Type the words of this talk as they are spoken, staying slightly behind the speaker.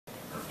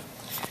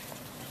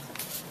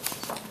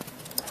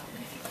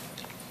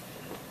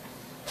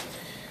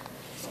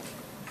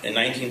in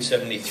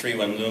 1973,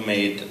 when Lou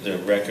made the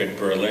record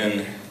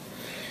Berlin,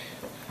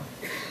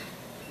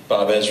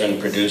 Bob Ezrin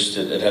produced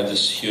it. It had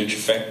this huge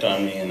effect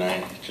on me, and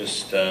I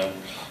just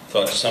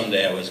thought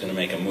someday I was going to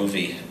make a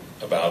movie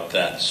about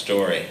that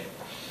story.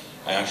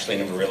 I actually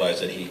never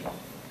realized that he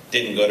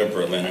didn't go to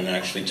Berlin and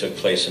actually took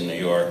place in New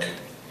York.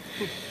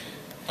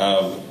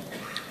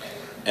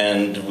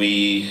 And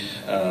we,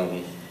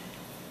 I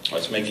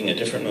was making a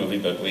different movie,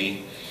 but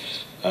he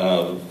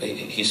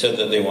said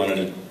that they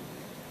wanted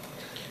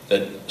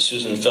that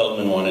Susan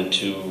Feldman wanted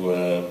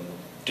to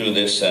do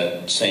this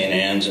at St.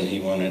 Anne's, and he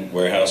wanted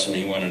Warehouse, and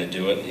he wanted to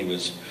do it, and he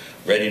was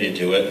ready to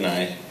do it, and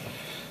I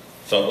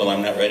thought, well,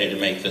 I'm not ready to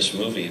make this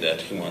movie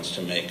that he wants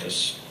to make,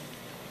 because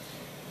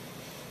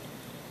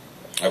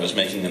I was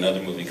making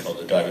another movie called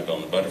The Diver Bell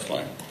and the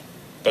Butterfly.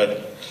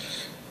 But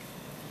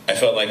I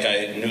felt like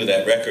I knew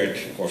that record,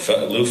 or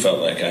Lou felt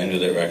like I knew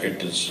that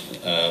record as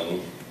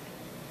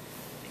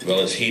well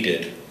as he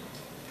did.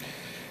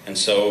 And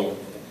so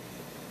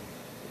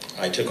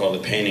I took all the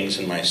paintings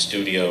in my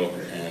studio,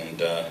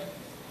 and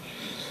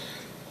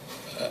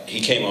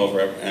he came over,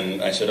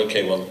 and I said,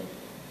 okay, well,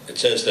 it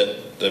says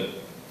that the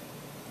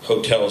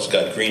hotel's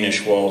got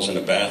greenish walls and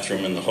a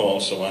bathroom in the hall,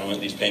 so why don't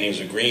these paintings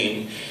are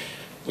green?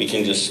 We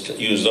can just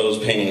use those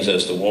paintings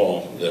as the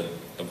wall.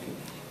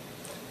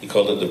 He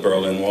called it the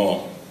Berlin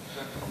Wall.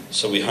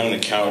 So we hung the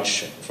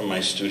couch from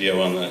my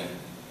studio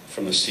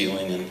from the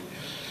ceiling, and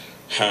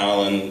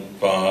Hal and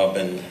Bob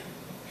and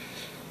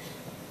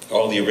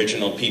all the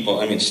original people.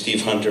 I mean,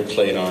 Steve Hunter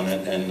played on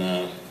it,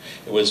 and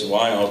it was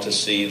wild to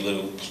see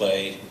Lou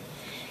play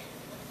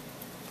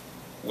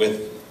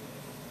with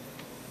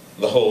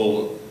the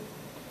whole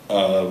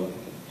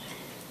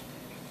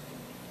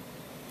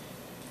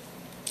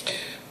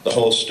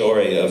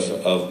story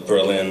of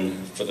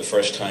Berlin for the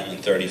first time in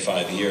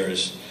 35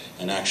 years,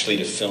 and actually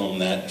to film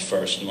that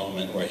first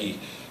moment where he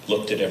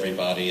looked at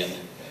everybody and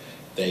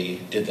they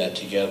did that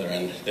together.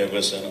 And there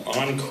was an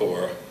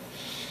encore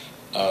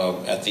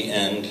at the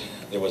end.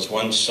 There was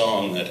one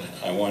song that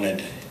I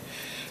wanted,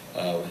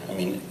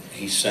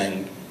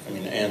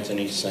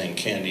 Anthony sang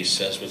Candy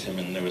Says with him,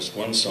 and there was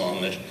one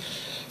song that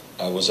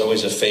was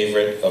always a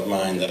favorite of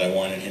mine that I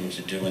wanted him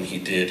to do, and he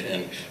did.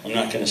 And I'm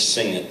not going to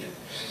sing it,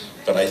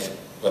 but I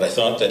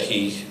thought that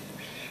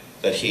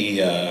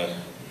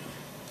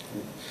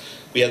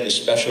we had this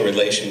special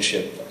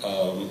relationship.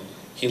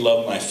 He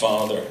loved my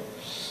father,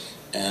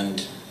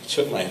 and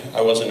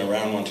I wasn't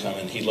around one time,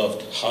 and he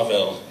loved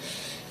Havel,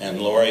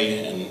 and Laurie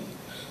and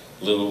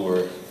Lou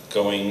were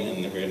going,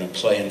 and they were going to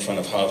play in front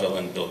of Havel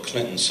and Bill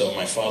Clinton. So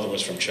my father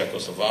was from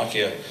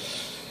Czechoslovakia,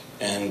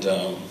 and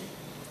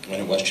when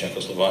it was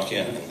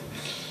Czechoslovakia, and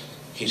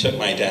he took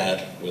my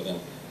dad with him.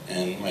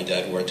 And my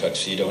dad wore a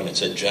tuxedo, and it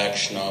said Jack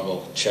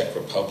Schnabel, Czech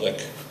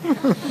Republic.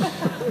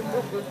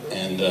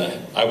 And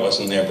I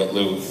wasn't there, but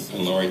Lou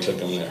and Laurie took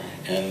him there.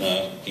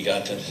 And he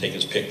got to take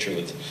his picture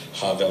with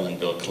Havel and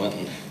Bill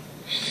Clinton.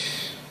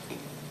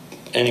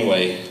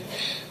 Anyway,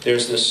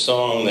 there's this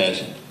song that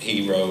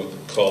he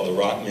wrote called The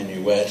Rock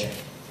Minuet.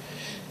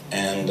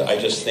 And I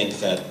just think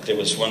that there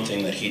was one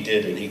thing that he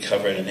did, and he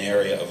covered an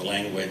area of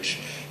language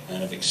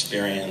and of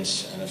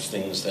experience and of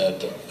things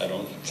that I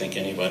don't think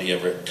anybody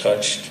ever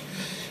touched.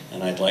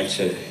 And I'd like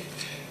to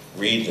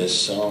read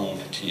this song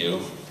to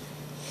you,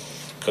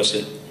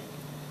 because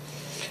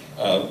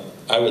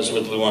I was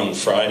with Lou on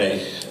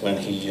Friday when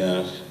he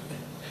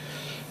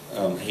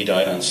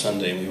died on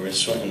Sunday. We were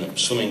in a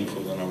swimming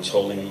pool, and I was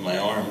holding him in my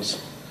arms,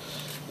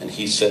 and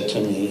he said to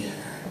me,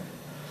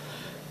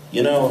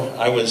 you know,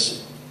 I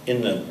was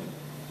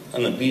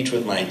on the beach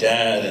with my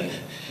dad, and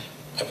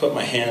I put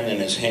my hand in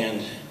his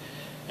hand,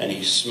 and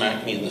he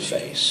smacked me in the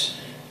face,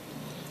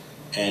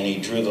 and he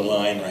drew the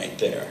line right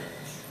there.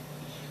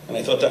 And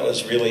I thought that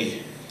was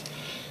really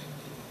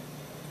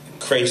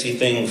crazy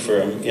thing for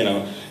a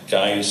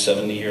guy who's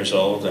 70 years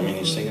old. I mean,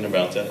 he's thinking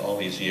about that all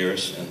these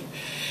years. And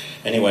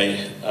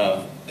anyway,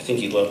 I think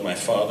he loved my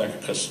father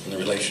because of the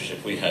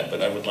relationship we had.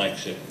 But I would like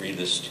to read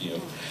this to you.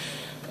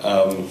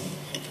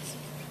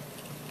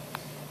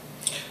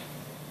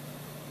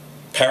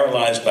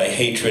 Paralyzed by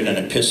hatred and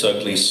a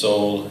piss-ugly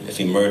soul, if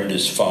he murdered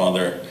his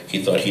father,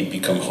 he thought he'd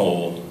become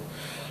whole.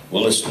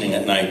 While listening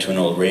at night to an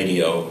old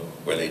radio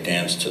where they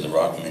danced to the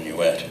rock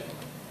minuet.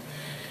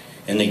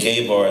 In the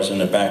gay bars in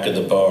the back of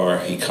the bar,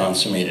 he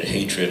consummated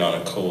hatred on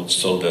a cold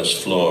sawdust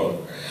floor.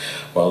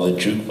 While the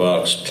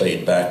jukebox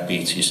played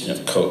backbeats, he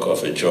sniffed coke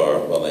off a jar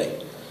while they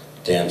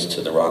danced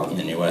to the rock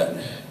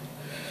minuet.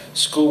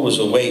 School was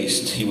a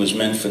waste. He was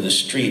meant for the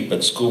street,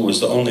 but school was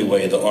the only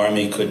way the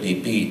army could be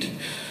beat.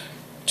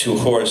 Two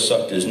whores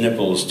sucked his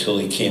nipples till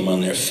he came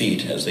on their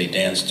feet as they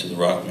danced to the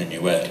rock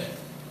minuet.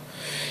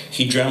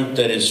 He dreamt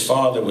that his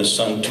father was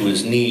sunk to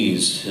his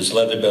knees, his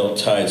leather belt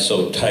tied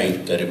so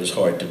tight that it was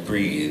hard to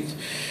breathe,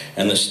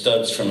 and the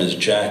studs from his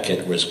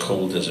jacket were as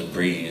cold as a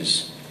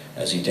breeze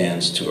as he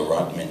danced to a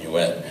rock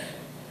minuet.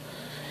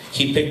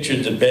 He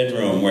pictured the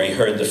bedroom where he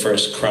heard the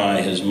first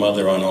cry, his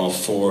mother on all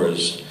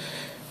fours,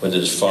 with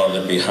his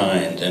father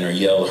behind, and her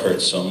yell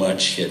hurt so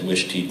much he had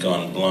wished he'd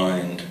gone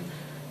blind.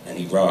 and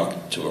he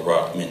rocked to a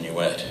rock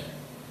minuet.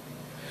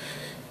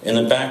 In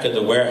the back of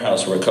the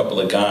warehouse were a couple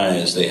of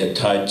guys. They had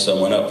tied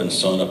someone up and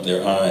sewn up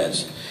their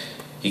eyes.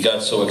 He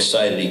got so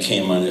excited he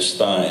came on his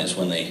thighs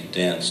when they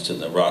danced to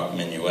the rock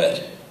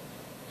minuet.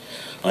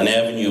 On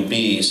Avenue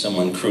B,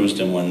 someone cruised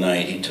him one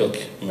night. He took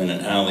him in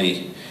an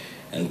alley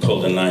and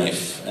pulled a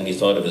knife, and he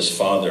thought of his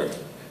father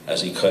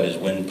as he cut his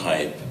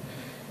windpipe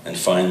and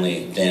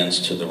finally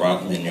danced to the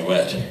rock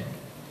minuet.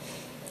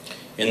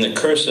 In the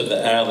curse of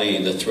the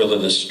alley, the thrill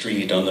of the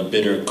street, on the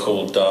bitter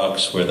cold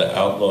docks where the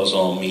outlaws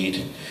all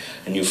meet,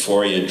 and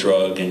euphoria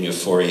drug and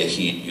euphoria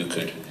heat, you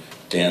could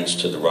dance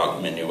to the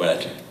rock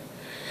minuet.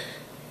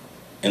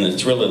 In the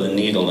thrill of the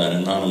needle and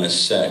anonymous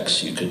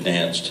sex, you could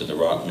dance to the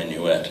rock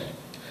minuet.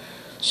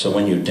 So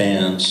when you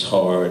dance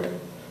hard,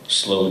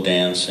 slow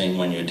dancing,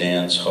 when you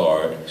dance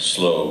hard,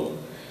 slow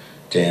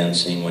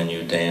dancing, when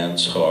you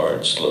dance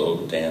hard,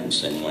 slow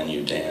dancing, when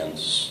you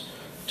dance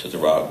to the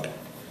rock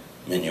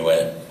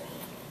minuet.